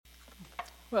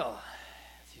Well,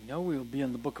 as you know, we will be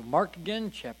in the book of Mark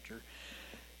again, chapter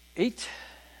 8.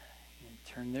 And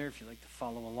turn there if you'd like to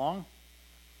follow along.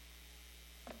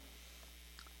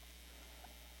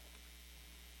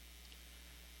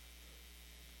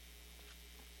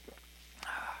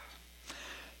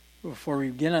 Before we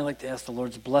begin, I'd like to ask the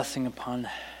Lord's blessing upon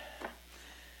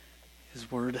His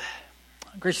word.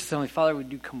 Gracious Heavenly Father, we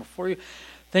do come before you,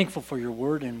 thankful for your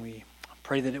word, and we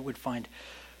pray that it would find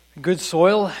good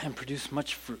soil and produce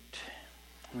much fruit.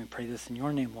 And we pray this in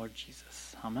your name, Lord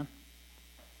Jesus. Amen.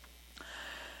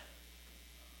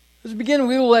 As we begin,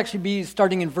 we will actually be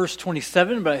starting in verse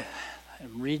 27, but I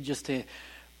read just a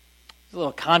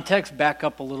little context, back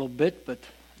up a little bit, but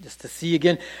just to see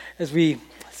again, as we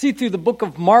see through the book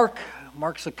of Mark,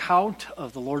 Mark's account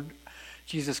of the Lord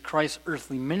Jesus Christ's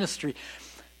earthly ministry,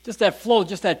 just that flow,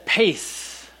 just that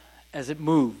pace as it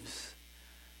moves,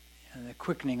 and the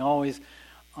quickening always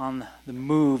on the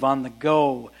move, on the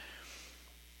go,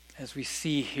 as we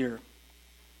see here.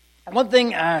 One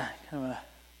thing, kind of an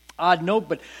odd note,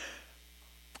 but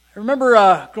I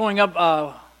remember growing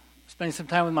up, spending some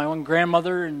time with my own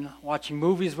grandmother and watching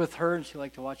movies with her, and she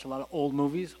liked to watch a lot of old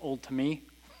movies, old to me.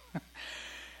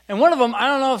 And one of them, I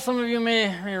don't know if some of you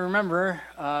may remember,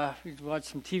 we watched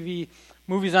some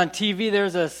movies on TV.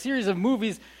 There's a series of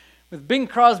movies with Bing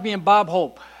Crosby and Bob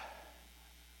Hope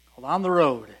called On the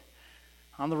Road.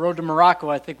 On the Road to Morocco,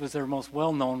 I think, was their most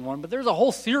well-known one. But there's a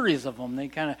whole series of them. They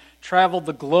kind of traveled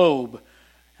the globe.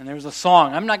 And there's a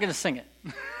song. I'm not going to sing it.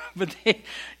 But they,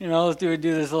 let's do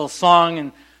this little song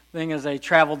and thing as they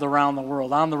traveled around the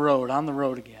world. On the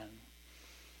road again.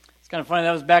 It's kind of funny.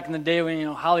 That was back in the day when,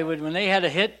 Hollywood, when they had a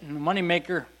hit and a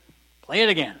moneymaker, play it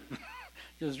again.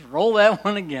 Just roll that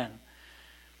one again.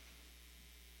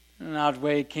 In an odd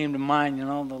way, it came to mind, the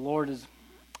Lord is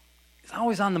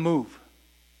always on the move.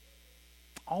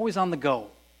 Always on the go.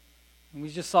 And we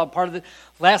just saw part of it.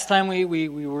 Last time we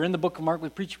were in the book of Mark,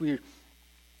 we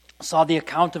saw the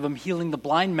account of him healing the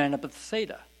blind man up at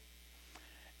Bethsaida.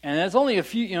 And there's only a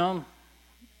few,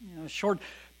 short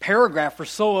paragraph or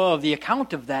so of the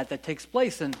account of that takes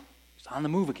place, and he's on the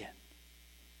move again.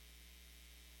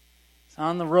 He's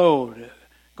on the road,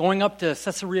 going up to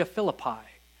Caesarea Philippi.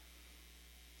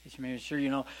 As you may be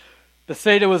sure,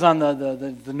 Bethsaida was on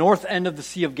the north end of the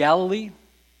Sea of Galilee.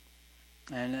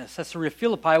 And Caesarea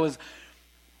Philippi was,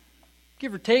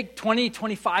 give or take,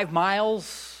 25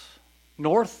 miles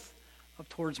north up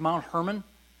towards Mount Hermon,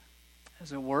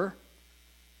 as it were.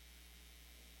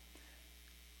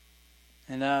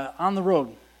 And on the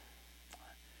road.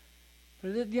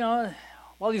 But,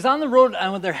 while he's on the road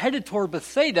and when they're headed toward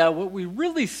Bethsaida, what we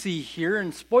really see here,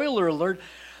 and spoiler alert,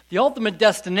 the ultimate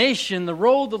destination, the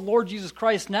road the Lord Jesus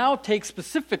Christ now takes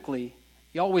specifically,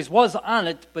 he always was on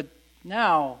it, but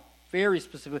now, very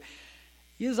specifically,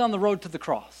 he is on the road to the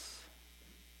cross.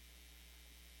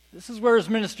 This is where his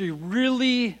ministry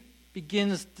really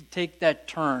begins to take that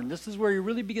turn. This is where he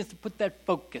really begins to put that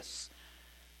focus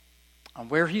on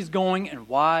where he's going and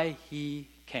why he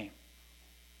came.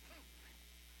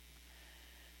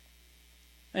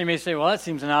 And you may say, well, that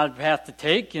seems an odd path to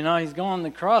take. He's going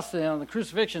the cross, the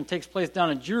crucifixion takes place down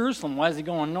in Jerusalem. Why is he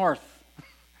going north?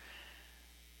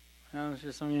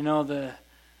 Just so you know, that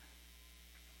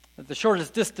the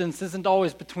shortest distance isn't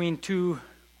always between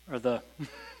with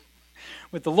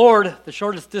the Lord, the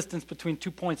shortest distance between 2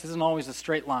 points isn't always a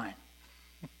straight line.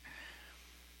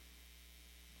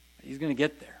 He's going to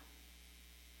get there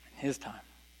in his time.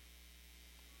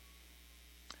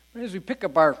 But as we pick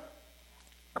up our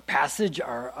passage,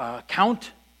 our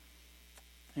account,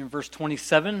 in verse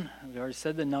 27, we already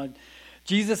said that now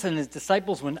Jesus and his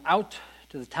disciples went out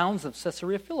to the towns of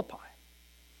Caesarea Philippi.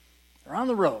 They're on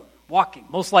the road, walking,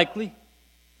 most likely.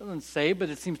 Doesn't say, but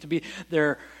it seems to be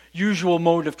their usual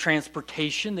mode of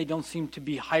transportation. They don't seem to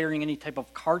be hiring any type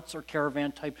of carts or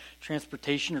caravan type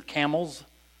transportation or camels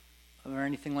or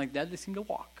anything like that. They seem to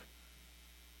walk.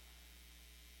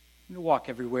 They walk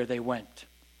everywhere they went.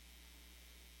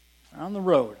 They're on the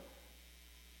road.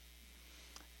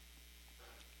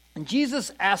 And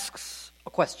Jesus asks a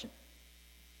question,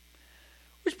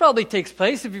 which probably takes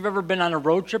place if you've ever been on a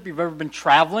road trip, you've ever been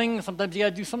traveling. Sometimes you got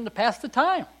to do something to pass the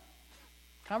time.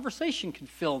 Conversation can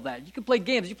fill that. You can play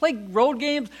games. You play road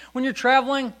games when you're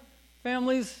traveling,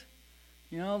 families.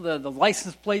 The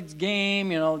license plates game,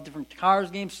 different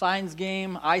cars game, signs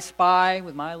game, I Spy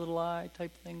with my little eye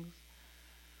type things.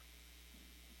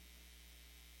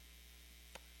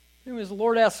 Anyways, the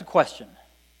Lord asks a question.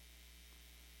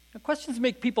 Now, questions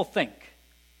make people think.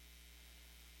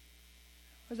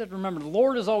 Always have to remember, the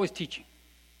Lord is always teaching.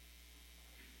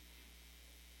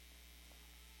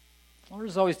 The Lord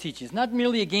is always teaching. It's not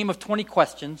merely a game of 20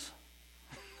 questions.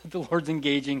 that the Lord's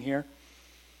engaging here.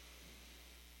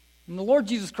 And the Lord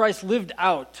Jesus Christ lived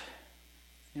out,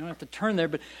 you don't have to turn there,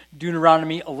 but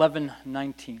Deuteronomy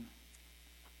 11:19.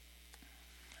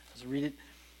 Let's read it.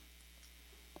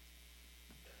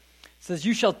 It says,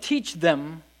 "You shall teach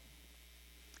them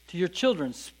to your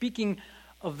children, speaking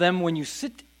of them when you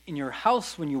sit in your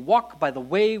house, when you walk by the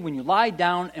way, when you lie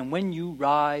down, and when you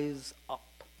rise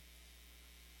up."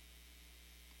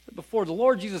 Before, the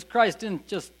Lord Jesus Christ didn't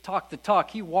just talk the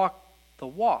talk, he walked the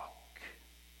walk.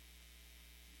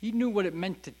 He knew what it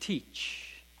meant to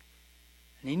teach.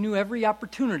 And he knew every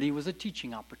opportunity was a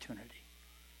teaching opportunity.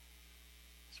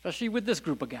 Especially with this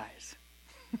group of guys.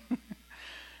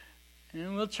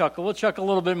 And we'll chuckle. We'll chuckle a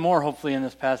little bit more, hopefully, in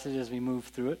this passage as we move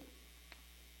through it.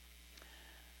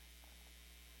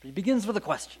 But he begins with a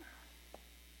question.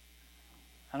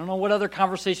 I don't know what other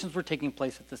conversations were taking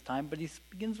place at this time, but he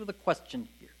begins with a question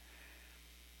here.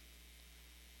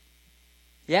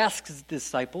 He asks his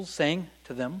disciples, saying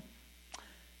to them,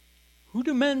 "Who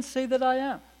do men say that I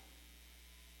am?"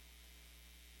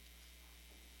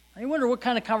 I wonder what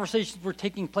kind of conversations were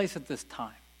taking place at this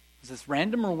time. Was this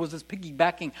random, or was this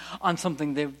piggybacking on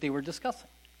something they were discussing?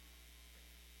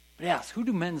 But he asks, "Who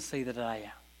do men say that I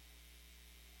am?"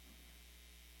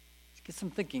 Let's get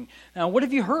some thinking. Now, what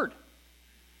have you heard?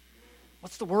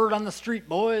 What's the word on the street,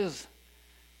 boys?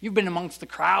 You've been amongst the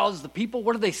crowds, the people.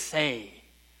 What do they say?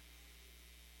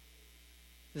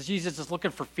 Is Jesus just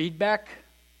looking for feedback?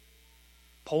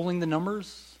 Polling the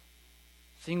numbers?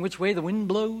 Seeing which way the wind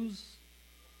blows?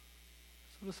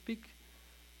 So to speak?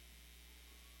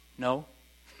 No.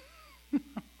 And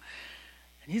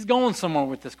he's going somewhere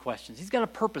with this question. He's got a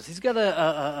purpose. He's got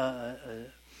a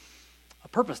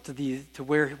purpose to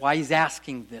why he's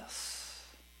asking this.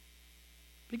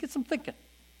 But he gets them thinking.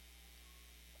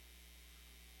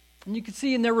 And you can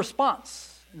see in their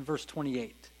response in verse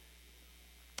 28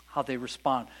 how they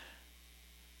respond.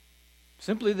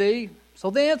 Simply they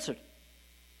answered.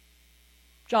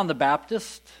 John the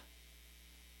Baptist,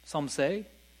 some say.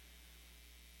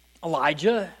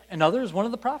 Elijah and others, one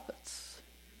of the prophets.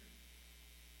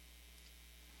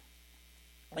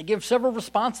 They give several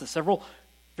responses, several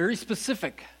very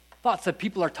specific thoughts that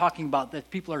people are talking about, that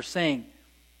people are saying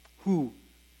who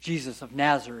Jesus of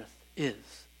Nazareth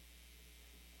is.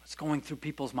 What's going through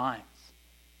people's minds,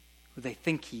 who they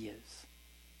think he is.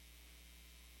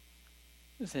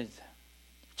 This is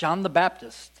John the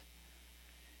Baptist.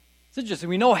 It's interesting.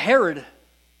 We know Herod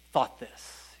thought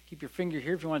this. Keep your finger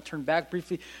here if you want to turn back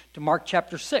briefly to Mark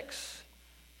chapter 6,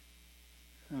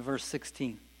 and verse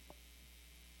 16.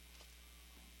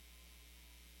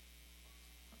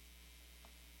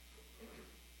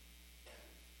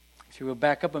 If you go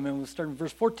back up a minute, we'll start in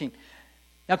verse 14.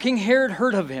 Now King Herod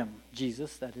heard of him,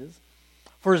 Jesus, that is,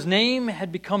 for his name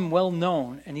had become well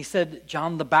known, and he said,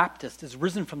 "John the Baptist is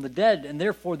risen from the dead, and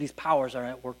therefore these powers are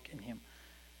at work in him."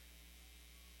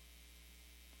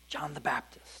 John the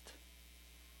Baptist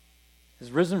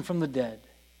is risen from the dead.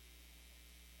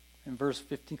 In verse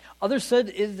 15, others said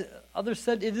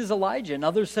it is Elijah, and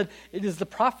others said it is the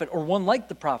prophet, or one like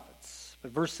the prophets.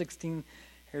 But verse 16,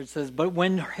 Herod says, "But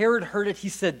when Herod heard it, he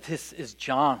said, 'This is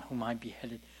John, whom I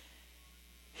beheaded.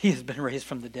 He has been raised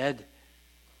from the dead.'"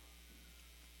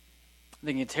 I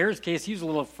think in Herod's case, he was a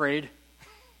little afraid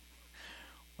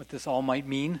what this all might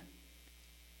mean.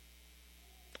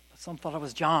 But some thought it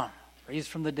was John, raised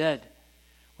from the dead.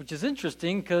 Which is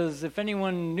interesting, because if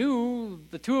anyone knew,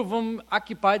 the two of them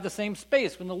occupied the same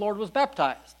space when the Lord was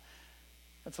baptized.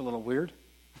 That's a little weird,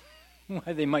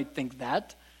 why they might think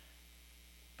that.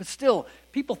 But still,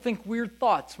 people think weird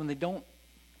thoughts when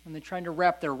they're trying to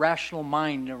wrap their rational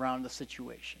mind around the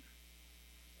situation.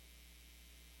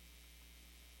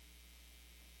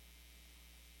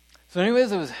 So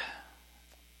anyways, it was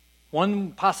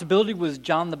one possibility was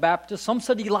John the Baptist. Some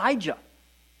said Elijah.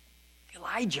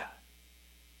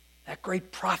 That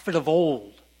great prophet of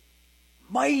old,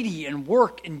 mighty in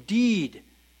work and deed.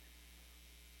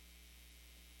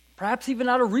 Perhaps even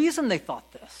out of reason they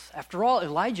thought this. After all,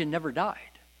 Elijah never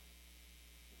died.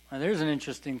 Now there's an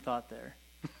interesting thought there.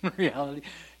 Reality.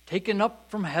 Taken up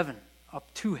to heaven.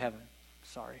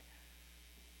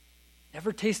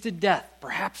 Never tasted death.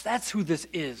 Perhaps that's who this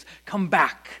is. Come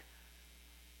back.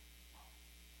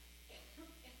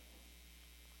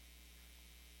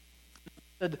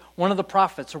 One of the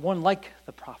prophets, or one like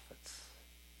the prophets.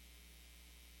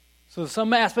 So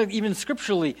some aspect, even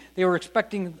scripturally, they were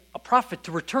expecting a prophet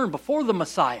to return before the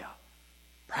Messiah.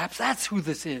 Perhaps that's who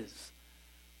this is.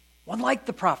 One like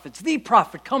the prophets, the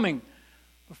prophet coming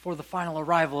before the final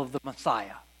arrival of the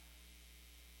Messiah.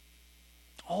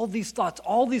 All these thoughts,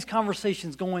 all these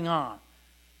conversations going on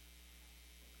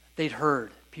that they'd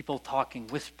heard people talking,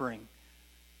 whispering,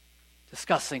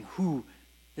 discussing who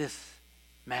this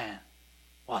man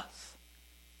was.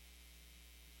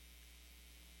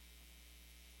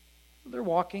 They're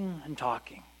walking and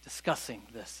talking, discussing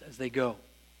this as they go.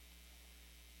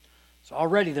 So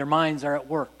already their minds are at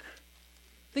work,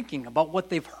 thinking about what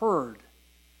they've heard,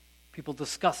 people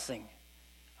discussing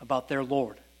about their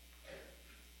Lord.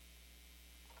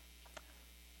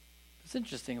 It's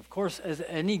interesting, of course, as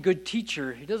any good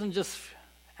teacher, he doesn't just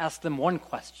ask them one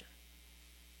question.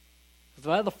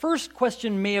 The first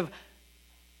question may have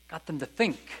got them to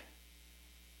think.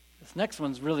 This next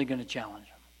one's really going to challenge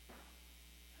them.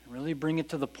 And really bring it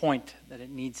to the point that it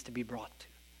needs to be brought to.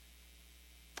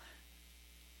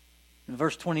 In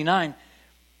verse 29,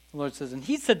 the Lord says, "And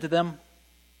he said to them,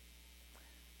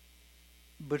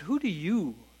 'But who do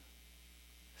you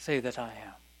say that I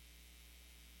am?'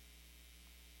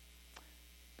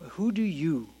 But who do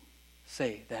you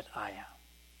say that I am?"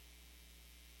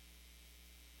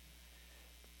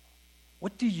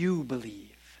 What do you believe?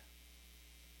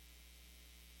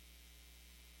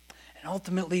 And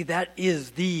ultimately, that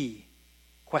is the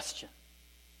question.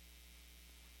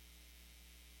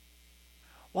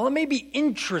 While it may be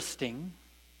interesting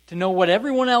to know what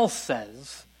everyone else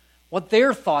says, what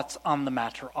their thoughts on the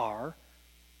matter are,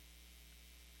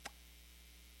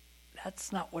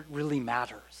 that's not what really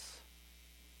matters.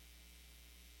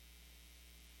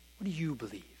 What do you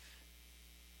believe?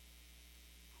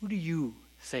 Who do you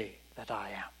say that I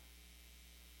am?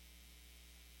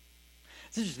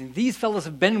 It's interesting. These fellows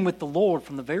have been with the Lord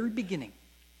from the very beginning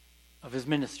of his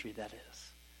ministry, that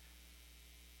is.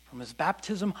 From his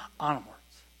baptism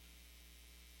onwards.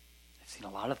 They've seen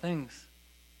a lot of things.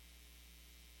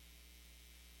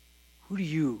 Who do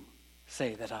you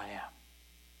say that I am?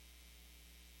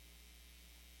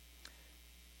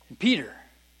 And Peter,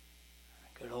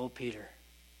 good old Peter,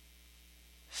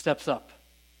 steps up.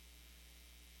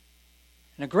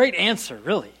 And a great answer,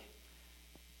 really.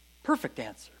 Perfect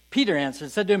answer. Peter answered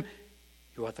and said to him,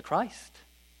 "You are the Christ.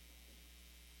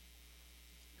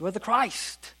 You are the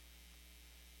Christ."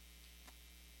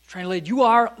 Translated, you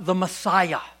are the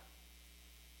Messiah.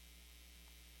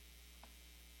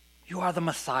 You are the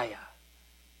Messiah.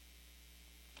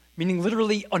 Meaning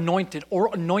literally anointed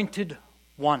or anointed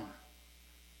one.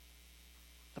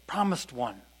 The promised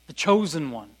one. The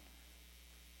chosen one.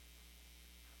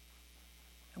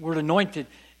 The word anointed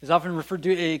is often referred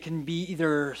to, it can be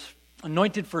either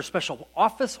anointed for a special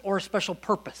office or a special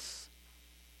purpose.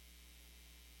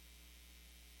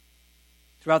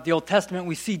 Throughout the Old Testament,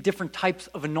 we see different types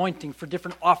of anointing for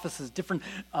different offices, different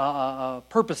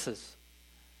purposes.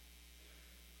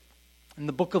 In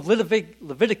the book of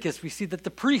Leviticus, we see that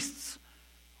the priests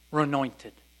were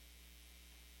anointed.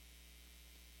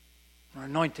 We're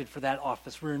anointed for that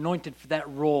office. We're anointed for that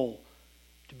role,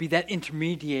 to be that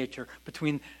intermediator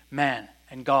between man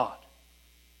and God.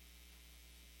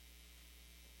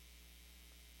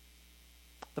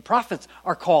 The prophets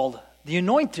are called the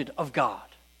anointed of God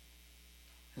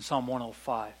in Psalm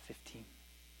 105:15.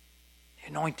 The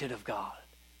anointed of God,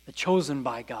 the chosen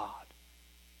by God,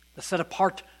 the set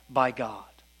apart by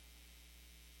God.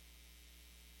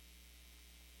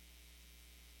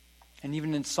 And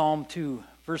even in Psalm 2,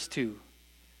 verse 2,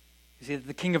 you see that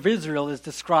the king of Israel is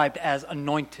described as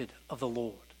anointed of the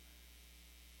Lord.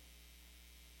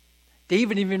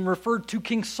 David even referred to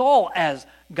King Saul as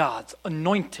God's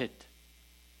anointed.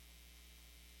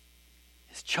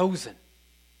 Is chosen,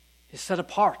 is set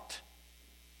apart.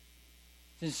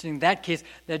 It's interesting in that case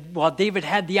that while David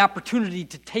had the opportunity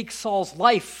to take Saul's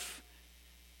life,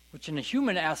 which in a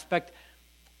human aspect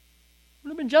would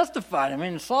have been justified. I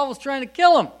mean, Saul was trying to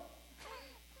kill him.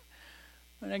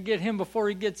 Why not get him before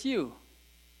he gets you?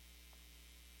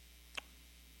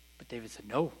 But David said,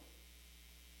 no.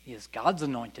 He is God's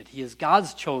anointed. He is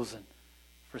God's chosen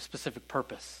for a specific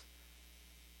purpose.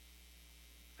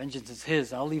 Vengeance is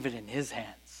his. I'll leave it in his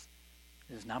hands.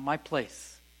 It is not my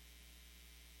place.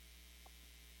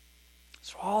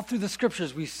 So all through the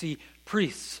scriptures we see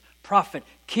priests, prophet,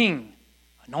 king,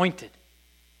 anointed.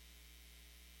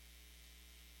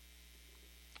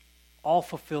 All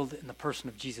fulfilled in the person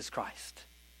of Jesus Christ.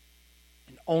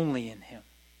 And only in him.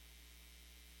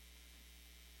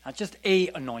 Not just a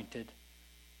anointed,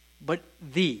 but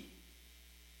the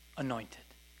anointed.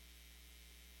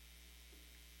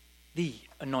 The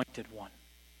anointed one.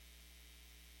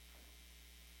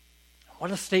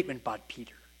 What a statement by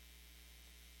Peter.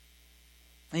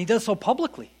 And he does so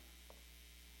publicly.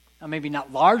 Now, maybe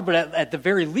not large, but at the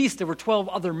very least, there were 12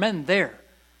 other men there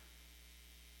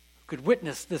who could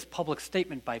witness this public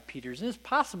statement by Peter's. And it's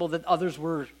possible that others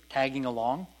were tagging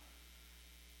along.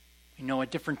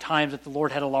 At different times that the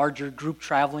Lord had a larger group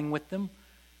traveling with them.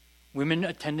 Women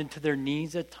attended to their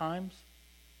needs at times.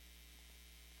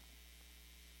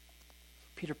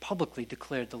 Peter publicly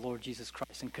declared the Lord Jesus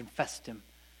Christ and confessed him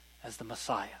as the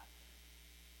Messiah.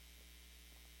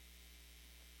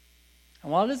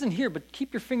 And while it isn't here, but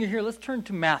keep your finger here, let's turn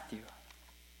to Matthew.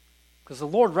 Because the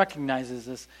Lord recognizes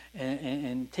this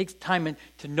and takes time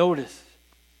to notice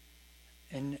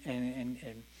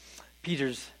and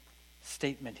Peter's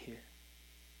statement here.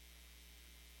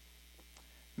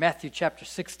 Matthew chapter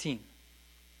 16.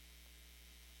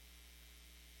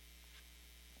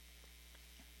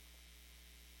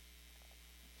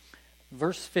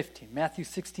 Verse 15. Matthew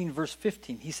 16, verse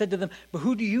 15. He said to them, "But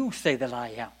who do you say that I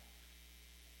am?"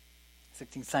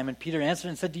 16. Simon Peter answered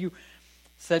and said,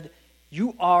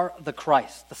 "You are the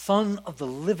Christ, the Son of the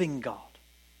living God."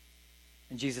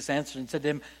 And Jesus answered and said to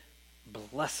him,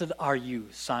 "Blessed are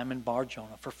you, Simon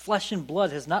Bar-Jonah, for flesh and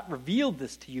blood has not revealed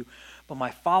this to you, but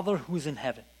my Father who is in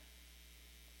heaven.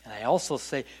 And I also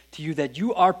say to you that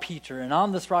you are Peter, and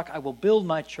on this rock I will build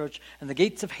my church, and the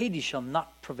gates of Hades shall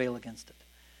not prevail against it.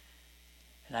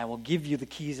 And I will give you the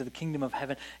keys of the kingdom of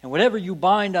heaven, and whatever you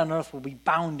bind on earth will be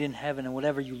bound in heaven, and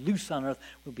whatever you loose on earth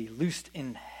will be loosed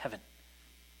in heaven."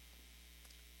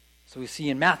 So we see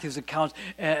in Matthew's account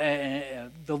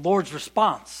the Lord's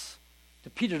response to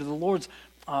Peter, to the Lord's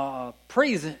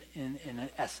praise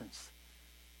in essence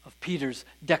of Peter's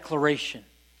declaration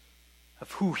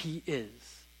of who he is.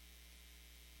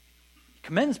 He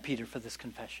commends Peter for this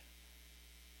confession,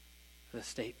 for this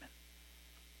statement.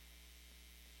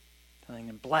 Telling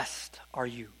him, "Blessed are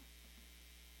you."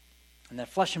 And that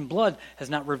flesh and blood has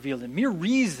not revealed it. Mere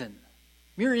reason,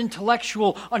 mere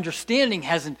intellectual understanding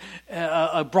hasn't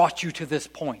brought you to this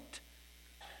point.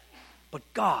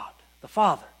 But God, the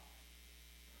Father,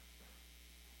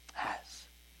 has.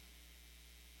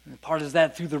 And part is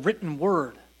that through the written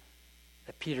word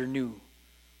that Peter knew,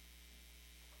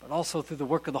 but also through the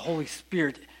work of the Holy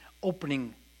Spirit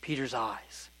opening Peter's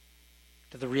eyes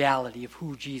to the reality of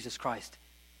who Jesus Christ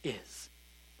is.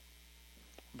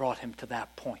 Brought him to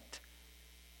that point.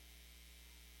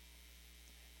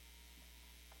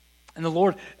 And the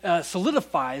Lord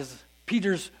solidifies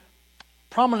Peter's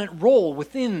prominent role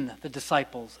within the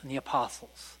disciples and the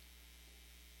apostles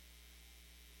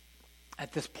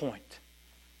at this point.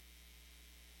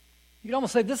 You could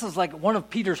almost say this is like one of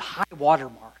Peter's high water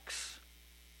marks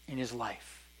in his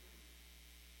life.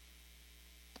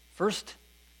 First,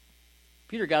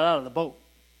 Peter got out of the boat.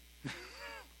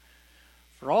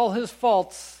 For all his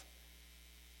faults,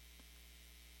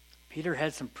 Peter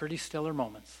had some pretty stellar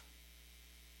moments.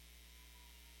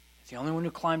 He's the only one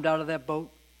who climbed out of that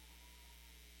boat.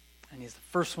 And he's the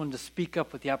first one to speak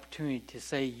up with the opportunity to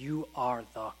say, "You are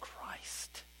the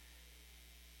Christ.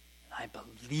 And I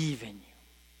believe in you."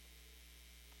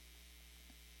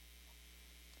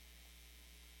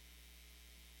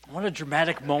 What a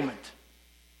dramatic moment.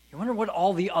 You wonder what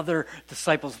all the other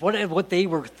disciples, what they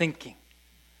were thinking.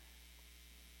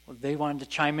 Well, they wanted to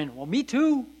chime in. Well, me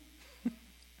too.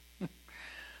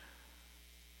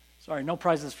 Sorry, no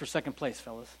prizes for second place,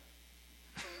 fellas.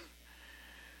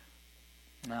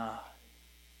 Nah.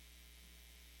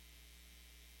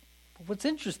 But what's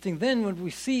interesting then, when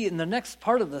we see in the next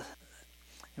part of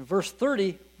in verse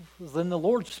 30, is then the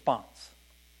Lord's response.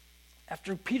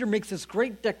 After Peter makes this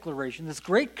great declaration, this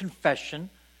great confession,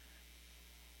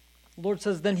 the Lord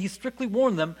says, then he strictly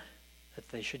warned them that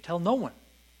they should tell no one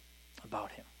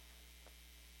about him.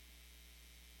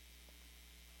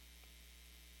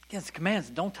 Again, it's commands,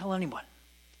 don't tell anyone.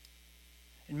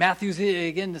 In Matthew's,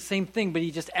 again, the same thing, but he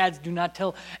just adds, do not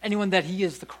tell anyone that he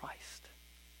is the Christ.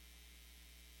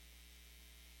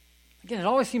 Again, it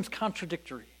always seems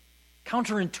contradictory,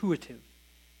 counterintuitive,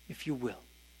 if you will.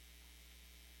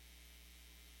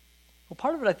 Well,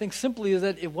 part of it, I think, simply is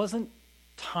that it wasn't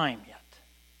time yet.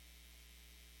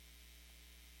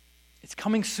 It's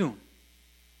coming soon.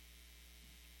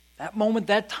 That moment,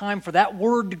 that time for that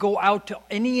word to go out to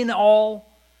any and all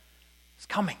is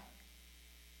coming.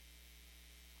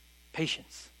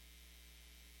 Patience.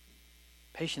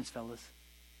 Patience, fellas.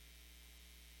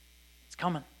 It's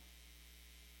coming.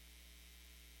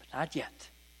 But not yet.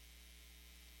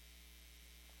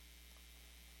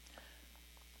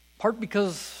 Part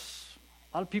because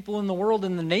a lot of people in the world,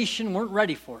 in the nation, weren't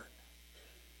ready for it.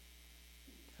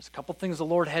 There's a couple things the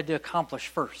Lord had to accomplish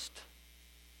first.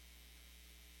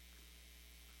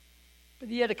 But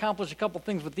he had to accomplish a couple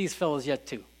things with these fellows yet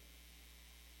too.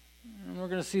 And we're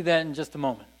going to see that in just a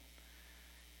moment.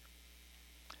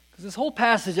 Because this whole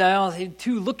passage, I honestly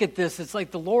too look at this, it's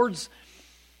like the Lord's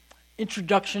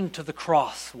introduction to the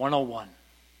cross 101.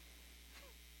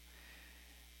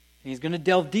 And he's going to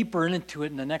delve deeper into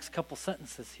it in the next couple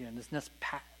sentences here, in this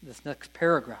next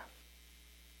paragraph.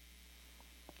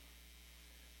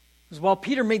 Because while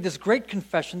Peter made this great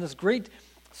confession, this great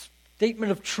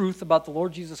statement of truth about the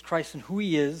Lord Jesus Christ and who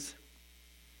he is,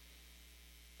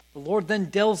 the Lord then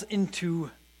delves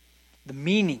into the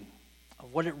meaning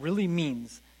of what it really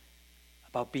means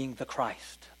about being the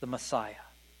Christ, the Messiah.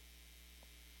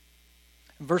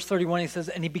 In verse 31 he says,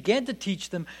 "And he began to teach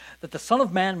them that the Son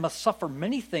of Man must suffer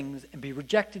many things and be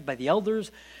rejected by the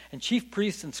elders and chief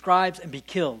priests and scribes and be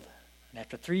killed, and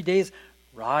after 3 days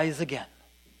rise again."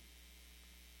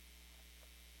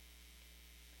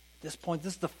 At this point,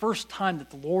 this is the first time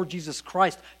that the Lord Jesus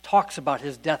Christ talks about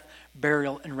his death,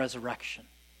 burial, and resurrection.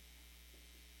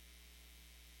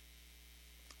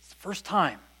 It's the first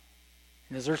time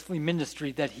in his earthly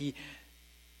ministry that he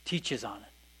teaches on it.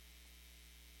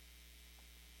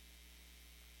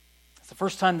 It's the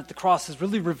first time that the cross is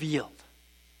really revealed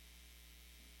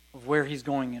of where he's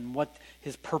going and what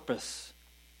his purpose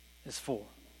is for.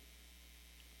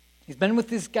 He's been with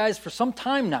these guys for some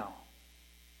time now.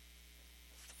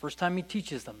 It's the first time he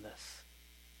teaches them this.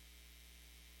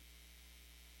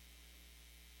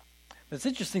 But it's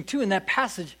interesting too, in that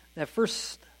passage, that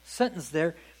first sentence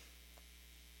there, he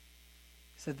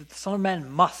said that the Son of Man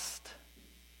must.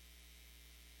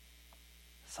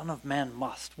 The Son of Man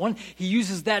must. One, he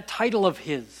uses that title of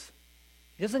his.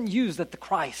 He doesn't use that the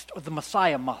Christ or the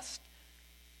Messiah must.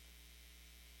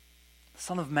 The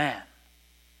Son of Man.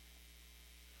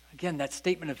 Again, that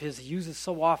statement of his he uses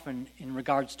so often in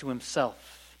regards to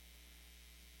himself.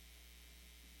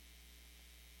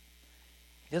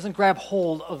 He doesn't grab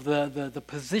hold of the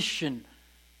position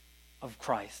of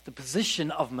Christ, the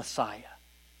position of Messiah,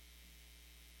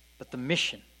 but the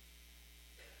mission.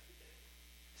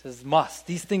 He says must.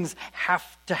 These things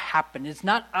have to happen. It's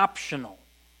not optional.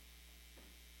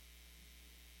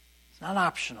 It's not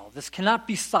optional. This cannot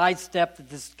be sidestepped.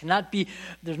 This cannot be,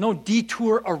 there's no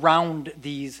detour around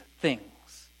these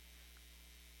things.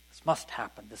 This must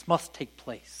happen. This must take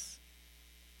place.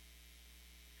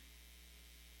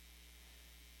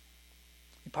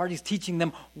 Part he's teaching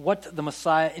them what the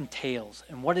Messiah entails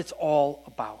and what it's all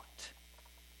about.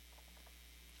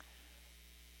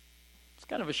 It's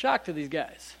kind of a shock to these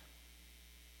guys.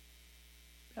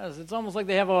 Because it's almost like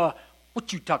they have a,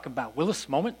 "What you talk about, Willis?"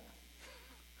 moment.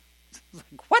 It's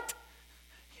like, what?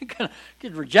 You're going to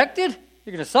get rejected?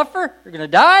 You're going to suffer? You're going to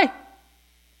die?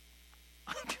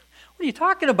 What are you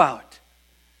talking about?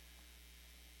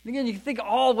 And again, you can think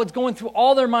all what's going through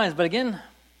all their minds, but again,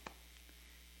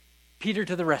 Peter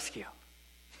to the rescue.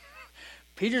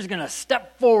 Peter's going to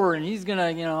step forward and he's going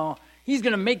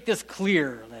to make this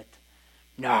clear that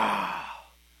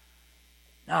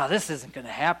no, this isn't going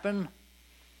to happen.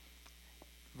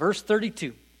 Verse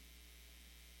 32.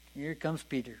 Here comes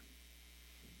Peter.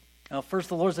 Now, first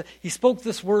the Lord said, he spoke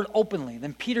this word openly.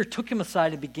 Then Peter took him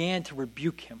aside and began to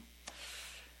rebuke him.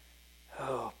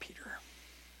 Oh, Peter.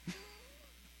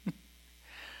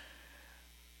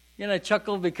 And I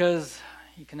chuckle because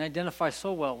you can identify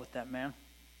so well with that man.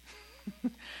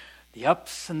 The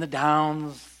ups and the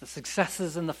downs, the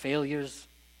successes and the failures.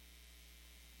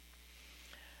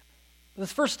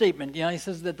 This first statement, he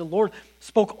says that the Lord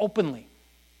spoke openly.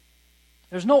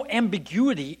 There's no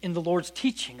ambiguity in the Lord's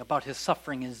teaching about his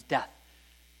suffering and his death.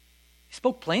 He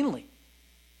spoke plainly.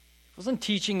 He wasn't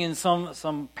teaching in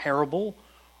some parable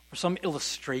or some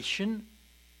illustration.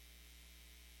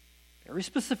 Very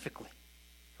specifically,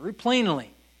 very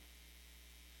plainly.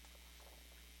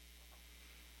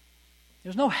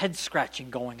 There's no head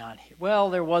scratching going on here. Well,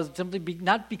 there was simply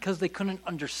not because they couldn't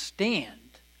understand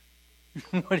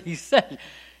what he said.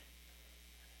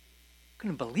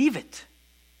 Couldn't believe it.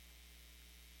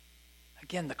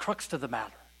 Again, the crux to the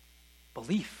matter,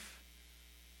 belief.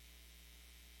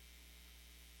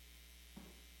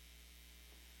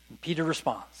 And Peter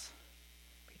responds.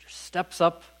 Peter steps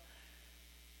up,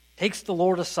 takes the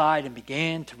Lord aside, and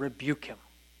began to rebuke him.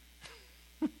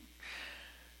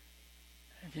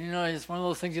 It's one of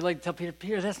those things you like to tell Peter,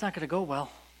 Peter, that's not going to go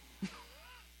well.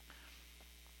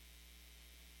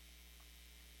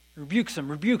 Rebukes him,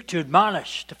 rebuke, to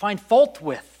admonish, to find fault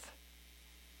with.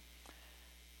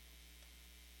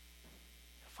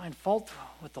 Find fault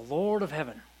with the Lord of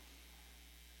heaven.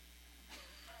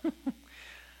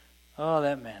 Oh,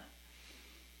 that man.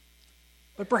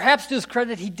 But perhaps to his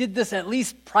credit, he did this at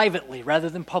least privately rather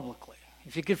than publicly.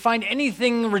 If he could find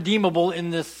anything redeemable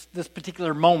in this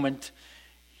particular moment,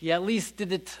 he at least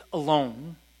did it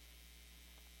alone,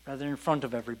 rather than in front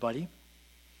of everybody.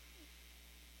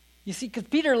 You see, because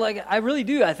Peter,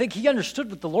 I think he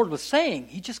understood what the Lord was saying.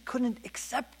 He just couldn't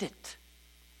accept it.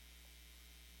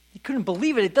 He couldn't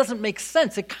believe it. It doesn't make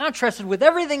sense. It contrasted with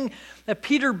everything that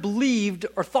Peter believed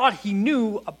or thought he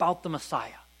knew about the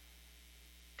Messiah.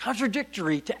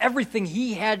 Contradictory to everything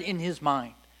he had in his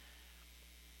mind.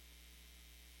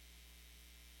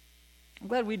 I'm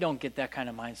glad we don't get that kind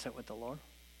of mindset with the Lord.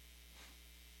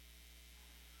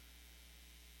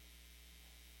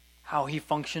 How he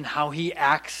functions, how he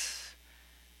acts.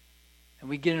 And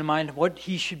we get in mind what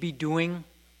he should be doing.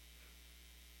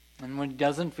 And when he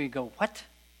doesn't, we go, what?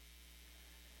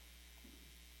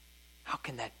 How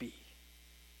can that be?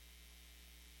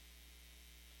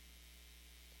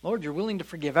 Lord, you're willing to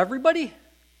forgive everybody?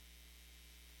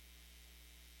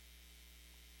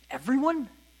 Everyone?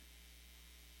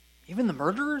 Even the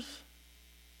murderers?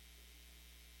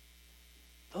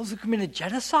 Those who committed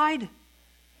genocide?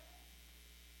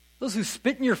 Those who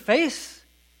spit in your face?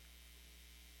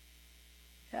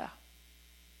 Yeah.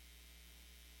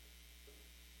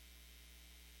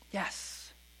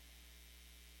 Yes.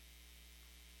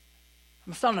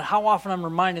 I'm astounded how often I'm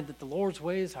reminded that the Lord's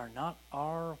ways are not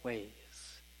our ways.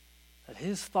 That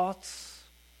his thoughts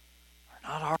are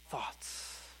not our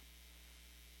thoughts.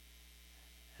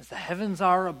 As the heavens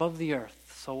are above the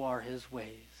earth, so are his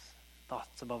ways,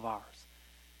 thoughts above ours.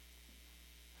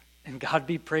 And God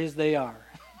be praised they are.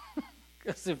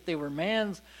 Because if they were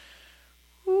man's,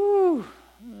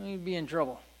 we'd be in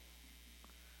trouble.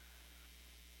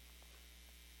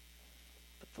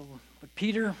 But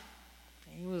Peter,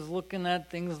 he was looking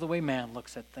at things the way man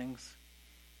looks at things.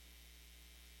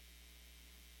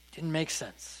 Didn't make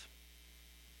sense.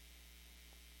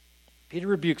 Peter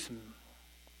rebukes him.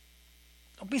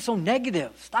 Don't be so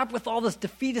negative. Stop with all this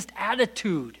defeatist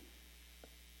attitude.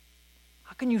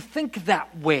 How can you think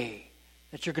that way,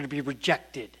 that you're going to be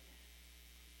rejected?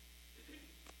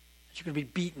 That you're going to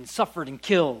be beaten, suffered, and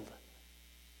killed?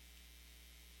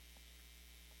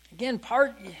 Again,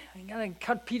 you got to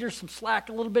cut Peter some slack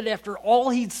a little bit after all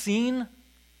he'd seen.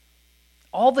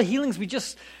 All the healings we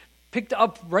just picked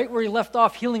up right where he left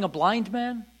off, healing a blind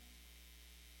man.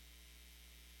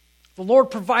 The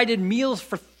Lord provided meals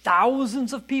for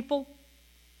thousands of people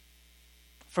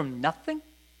from nothing.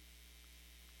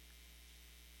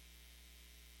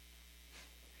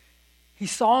 He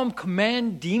saw him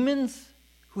command demons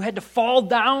who had to fall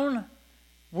down,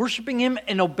 worshiping him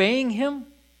and obeying him.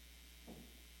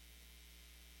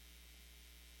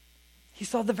 He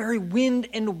saw the very wind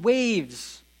and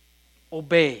waves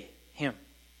obey him.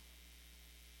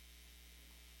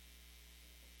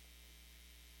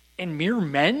 And mere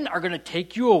men are going to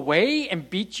take you away and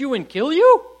beat you and kill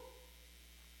you?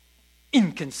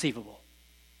 Inconceivable.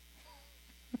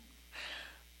 I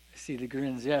see the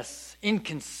grins, yes.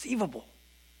 Inconceivable.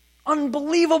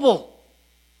 Unbelievable.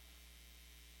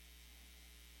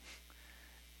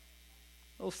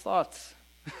 Those thoughts,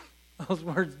 those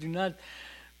words do not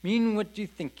mean what you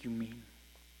think you mean.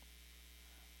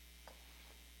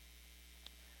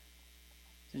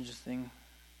 It's interesting.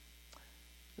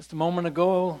 Just a moment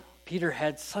ago, Peter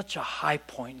had such a high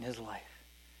point in his life.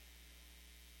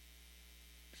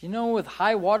 You know, with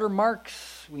high water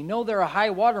marks, we know they're a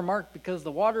high water mark because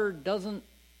the water doesn't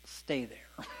stay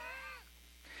there.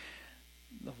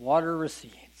 The water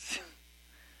recedes.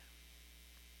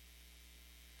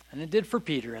 And it did for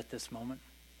Peter at this moment.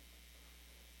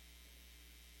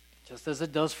 Just as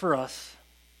it does for us.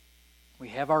 We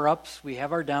have our ups, we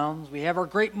have our downs, we have our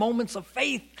great moments of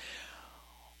faith,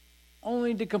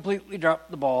 only to completely drop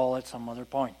the ball at some other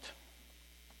point.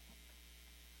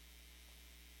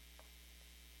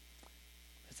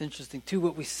 It's interesting, too,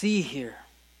 what we see here.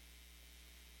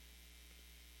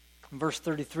 In verse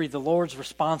 33, the Lord's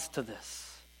response to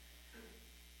this.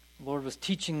 The Lord was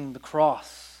teaching the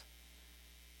cross.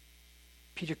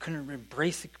 Peter couldn't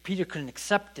embrace it. Peter couldn't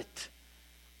accept it.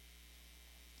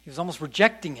 He was almost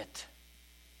rejecting it.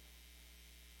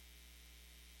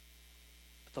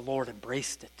 But the Lord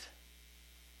embraced it.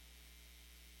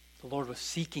 The Lord was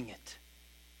seeking it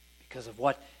because of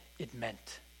what it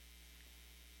meant,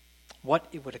 what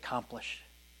it would accomplish.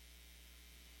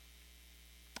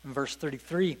 In verse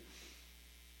 33, it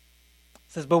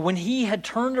says, "But when he had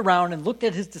turned around and looked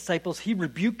at his disciples, he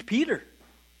rebuked Peter."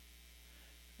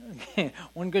 Okay,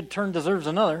 one good turn deserves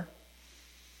another.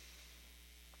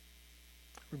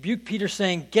 Rebuked Peter,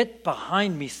 saying, "Get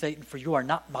behind me, Satan, for you are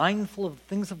not mindful of the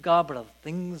things of God, but of the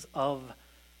things of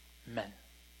men."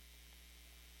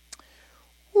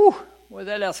 Whew, boy,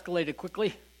 that escalated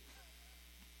quickly.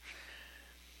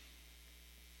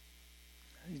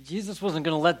 Jesus wasn't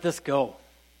going to let this go.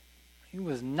 He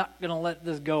was not going to let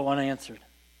this go unanswered,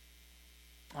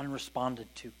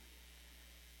 unresponded to.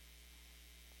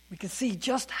 We can see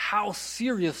just how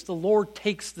serious the Lord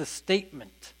takes this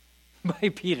statement. by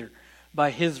Peter,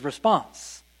 by his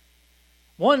response.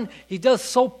 One, he does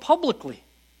so publicly,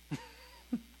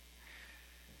 in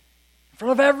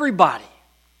front of everybody.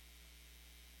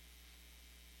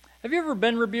 Have you ever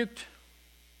been rebuked?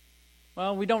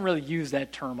 Well, we don't really use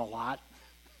that term a lot.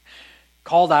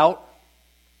 Called out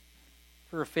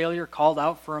for a failure, called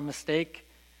out for a mistake.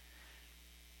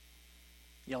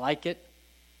 You like it?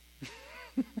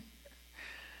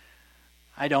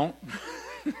 I don't.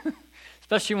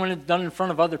 Especially when it's done in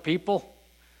front of other people.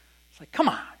 It's like, come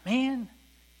on, man.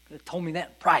 Could have told me that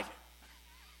in private.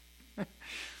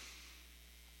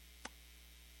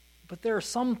 But there are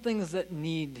some things that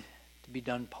need to be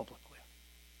done publicly.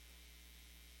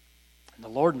 And the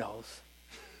Lord knows.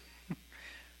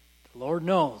 The Lord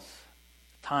knows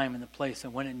the time and the place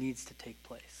and when it needs to take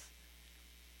place.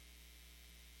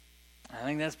 I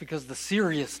think that's because of the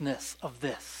seriousness of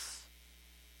this.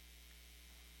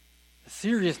 The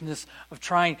seriousness of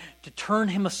trying to turn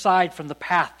him aside from the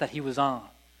path that he was on.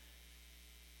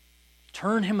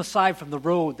 Turn him aside from the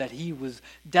road that he was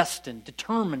destined,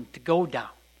 determined to go down.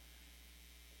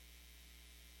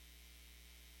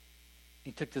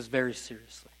 He took this very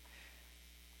seriously.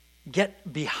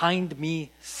 Get behind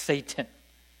me, Satan,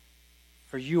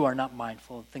 for you are not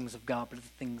mindful of the things of God, but of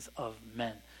the things of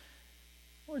men.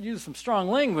 Lord used some strong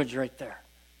language right there.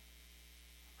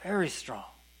 Very strong.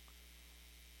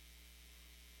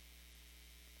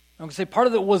 I'm going to say part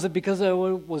of it was it because it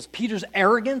was Peter's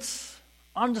arrogance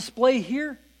on display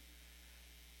here?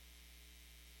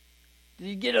 Did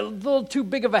he get a little too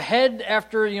big of a head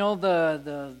after,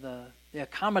 the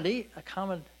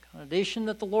accommodation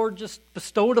that the Lord just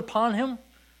bestowed upon him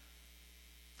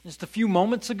just a few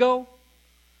moments ago?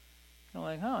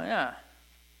 Like, oh yeah.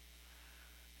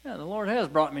 Yeah, the Lord has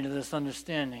brought me to this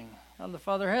understanding. God the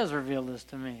Father has revealed this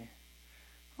to me.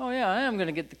 Oh yeah, I am going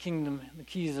to get the kingdom, the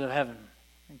keys of heaven.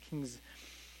 And kings,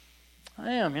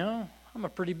 I am, I'm a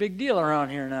pretty big deal around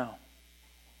here now.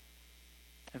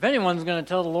 If anyone's going to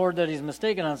tell the Lord that he's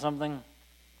mistaken on something,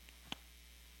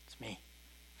 it's me.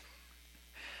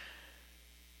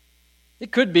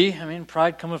 It could be.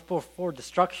 Pride cometh before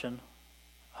destruction.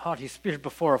 A haughty spirit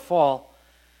before a fall.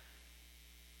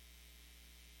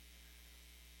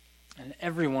 And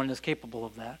everyone is capable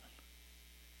of that.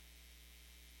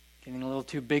 Getting a little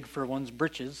too big for one's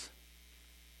britches.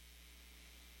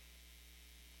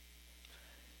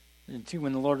 And two,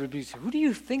 when the Lord rebukes you, who do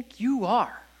you think you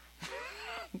are?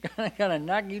 I gotta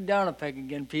knock you down a peg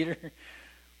again, Peter.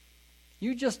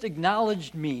 You just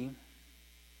acknowledged me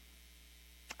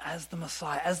as the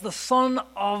Messiah, as the Son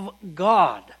of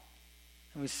God.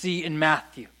 And we see in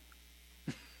Matthew.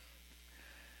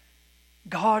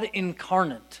 God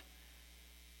incarnate.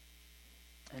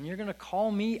 And you're going to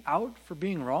call me out for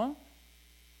being wrong?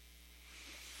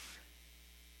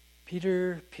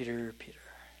 Peter, Peter, Peter.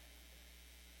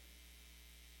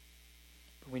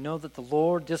 But we know that the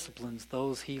Lord disciplines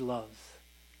those he loves.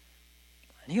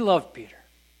 And he loved Peter.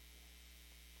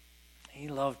 He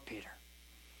loved Peter.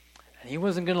 And he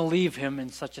wasn't going to leave him in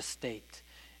such a state.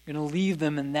 He's going to leave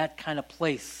them in that kind of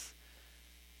place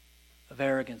of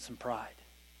arrogance and pride.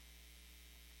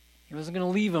 He wasn't going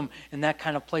to leave him in that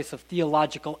kind of place of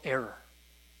theological error.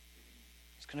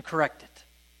 He's going to correct it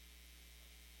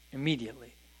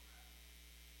immediately.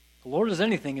 The Lord is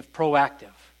anything if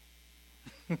proactive.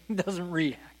 He doesn't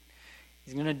react.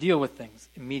 He's going to deal with things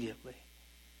immediately.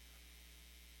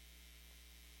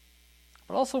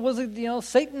 But also was it,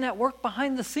 Satan at work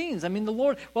behind the scenes? The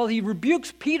Lord, while he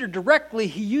rebukes Peter directly,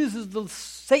 he uses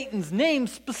Satan's name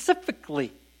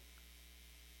specifically.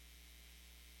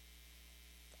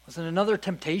 Was it another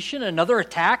temptation, another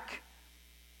attack?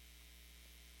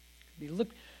 Look,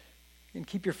 you can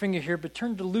keep your finger here, but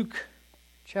turn to Luke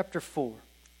chapter 4.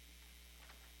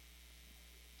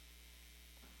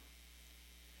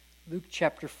 Luke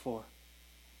chapter 4.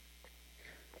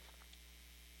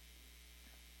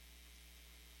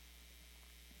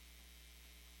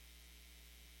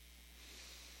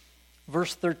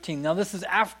 Verse 13. Now this is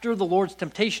after the Lord's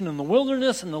temptation in the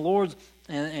wilderness and the Lord's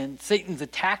and Satan's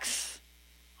attacks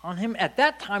on him. At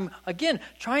that time, again,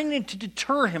 trying to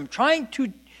deter him, trying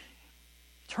to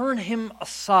turn him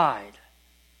aside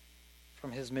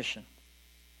from his mission.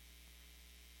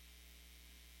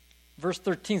 Verse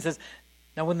 13 says,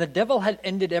 now when the devil had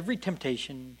ended every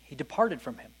temptation, he departed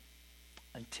from him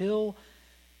until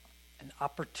an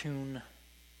opportune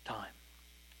time.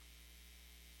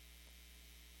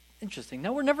 Interesting.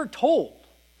 Now we're never told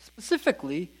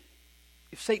specifically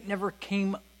if Satan ever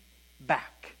came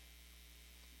back.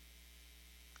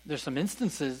 There's some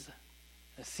instances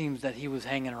it seems that he was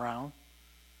hanging around.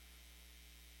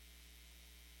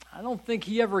 I don't think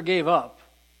he ever gave up.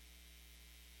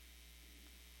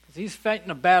 He's fighting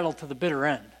a battle to the bitter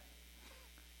end.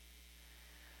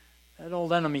 That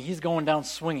old enemy, he's going down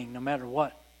swinging no matter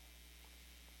what.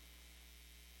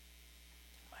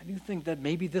 I do think that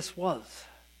maybe this was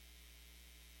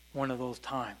one of those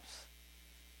times.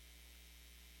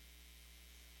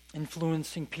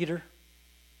 Influencing Peter,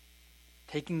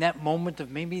 taking that moment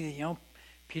of maybe,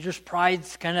 Peter's pride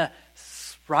kind of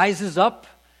rises up.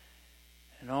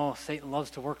 And Satan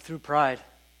loves to work through pride.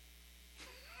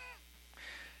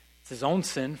 It's his own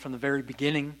sin from the very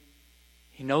beginning.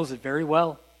 He knows it very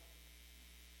well.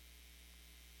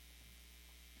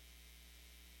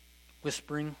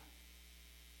 Whispering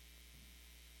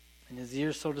in his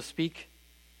ear, so to speak.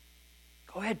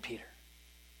 Go ahead, Peter.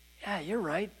 Yeah, you're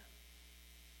right.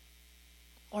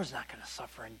 Lord's not going to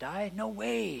suffer and die. No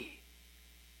way.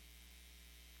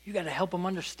 You got to help him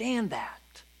understand that.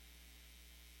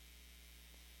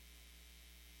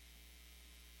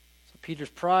 So Peter's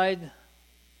pride,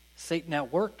 Satan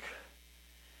at work.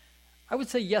 I would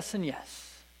say yes and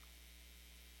yes.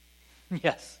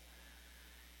 Yes.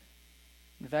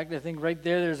 In fact, I think right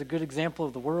there's a good example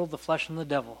of the world, the flesh, and the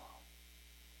devil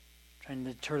trying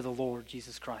to deter the Lord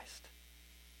Jesus Christ.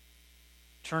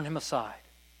 Turn him aside.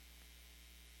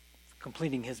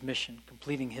 Completing his mission,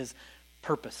 completing his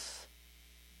purpose.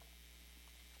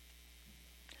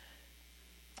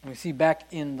 And we see back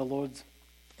in the Lord's,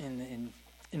 in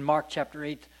Mark chapter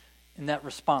 8, in that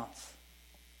response.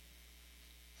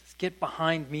 It says, "Get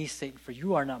behind me, Satan, for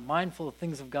you are not mindful of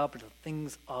things of God, but of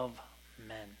things of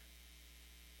men."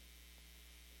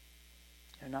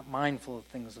 You're not mindful of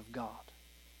things of God.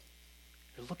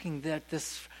 You're looking at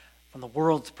this from the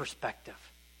world's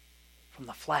perspective, from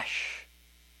the flesh,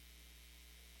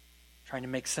 trying to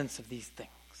make sense of these things.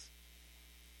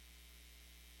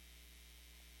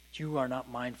 But you are not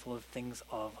mindful of things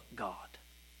of God.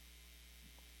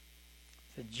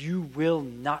 That you will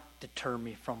not deter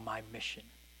me from my mission.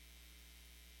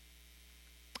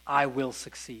 I will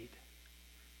succeed.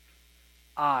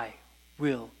 I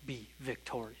will be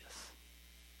victorious.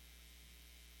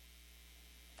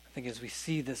 I think as we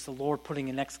see this, the Lord putting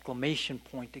an exclamation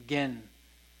point again.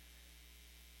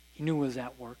 He knew it was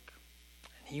at work.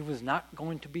 And he was not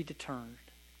going to be deterred.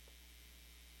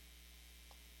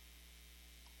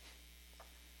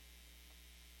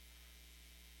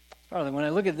 Probably when I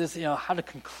look at this, how to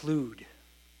conclude,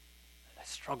 I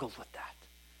struggled with that.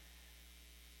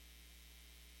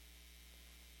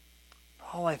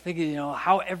 I think,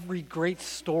 how every great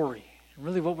story, and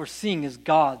really what we're seeing is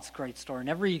God's great story. And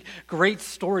every great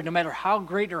story, no matter how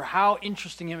great or how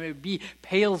interesting it may be,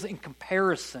 pales in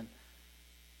comparison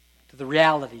to the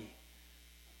reality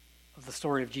of the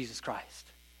story of Jesus Christ.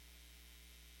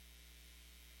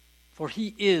 For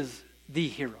he is the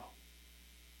hero.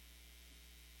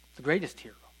 The greatest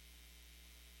hero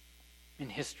in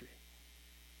history.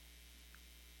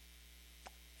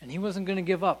 And he wasn't going to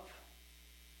give up.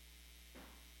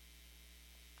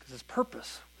 Because his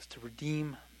purpose was to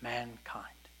redeem mankind.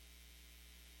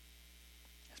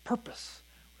 His purpose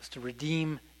was to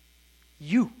redeem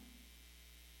you.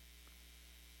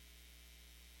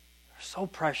 You're so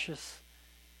precious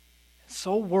and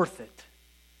so worth it.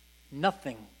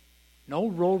 Nothing, no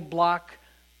roadblock,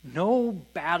 no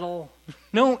battle,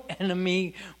 no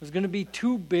enemy was going to be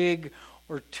too big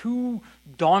or too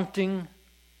daunting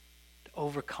to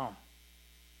overcome.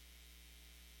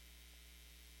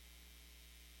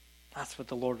 That's what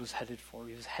the Lord was headed for.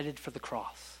 He was headed for the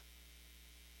cross.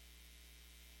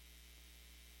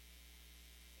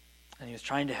 And he was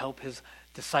trying to help his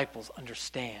disciples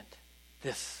understand,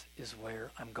 this is where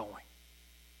I'm going.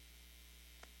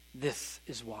 This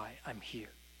is why I'm here.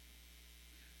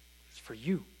 It's for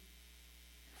you,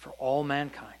 for all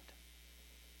mankind.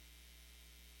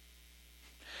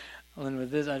 Well, and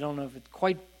with this, I don't know if it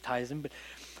quite ties in, but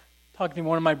talking to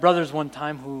one of my brothers one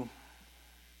time who,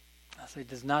 I say,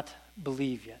 does not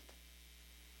believe yet.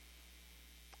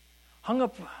 Hung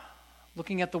up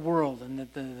looking at the world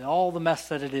and all the mess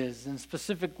that it is, and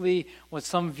specifically what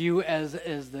some view as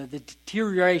the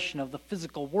deterioration of the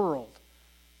physical world.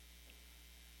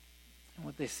 And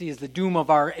what they see is the doom of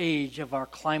our age, of our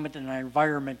climate and our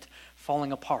environment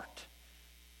falling apart.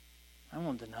 I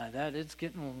won't deny that. It's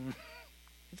getting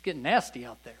nasty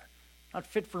out there. Not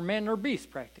fit for man nor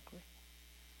beast, practically.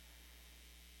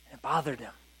 It bothered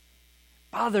him.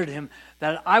 Bothered him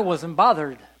that I wasn't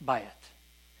bothered by it.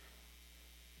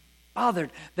 Bothered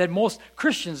that most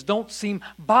Christians don't seem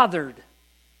bothered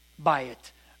by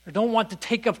it, or don't want to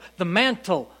take up the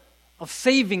mantle of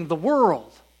saving the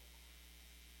world.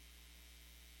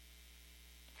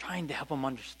 Trying to help them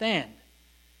understand.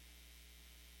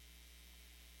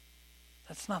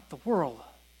 That's not the world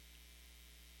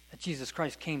that Jesus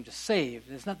Christ came to save.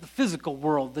 It's not the physical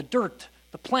world, the dirt,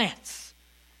 the plants,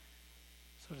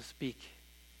 so to speak,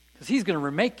 because he's going to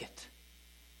remake it.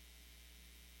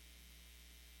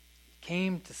 He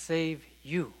came to save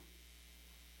you.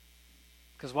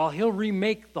 Because while he'll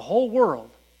remake the whole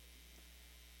world,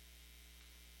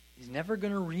 he's never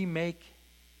going to remake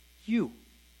you.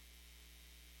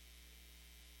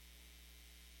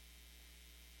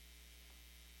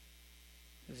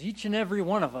 Because each and every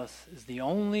one of us is the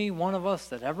only one of us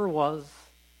that ever was,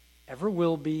 ever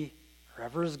will be, or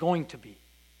ever is going to be.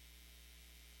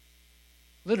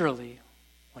 Literally,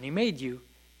 when he made you,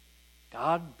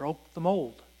 God broke the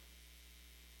mold.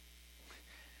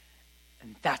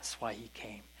 And that's why he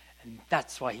came. And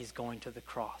that's why he's going to the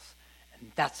cross.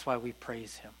 And that's why we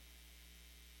praise him.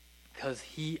 Because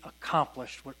he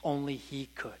accomplished what only he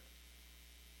could.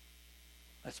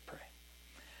 Let's pray.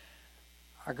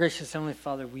 Our gracious Heavenly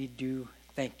Father, we do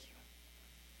thank you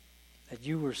that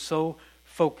you were so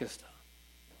focused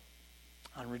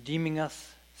on redeeming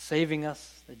us, saving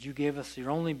us, that you gave us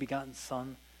your only begotten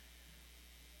Son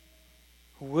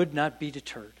who would not be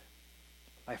deterred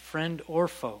by friend or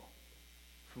foe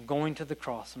from going to the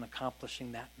cross and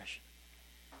accomplishing that mission.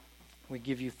 We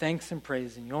give you thanks and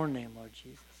praise in your name, Lord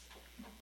Jesus.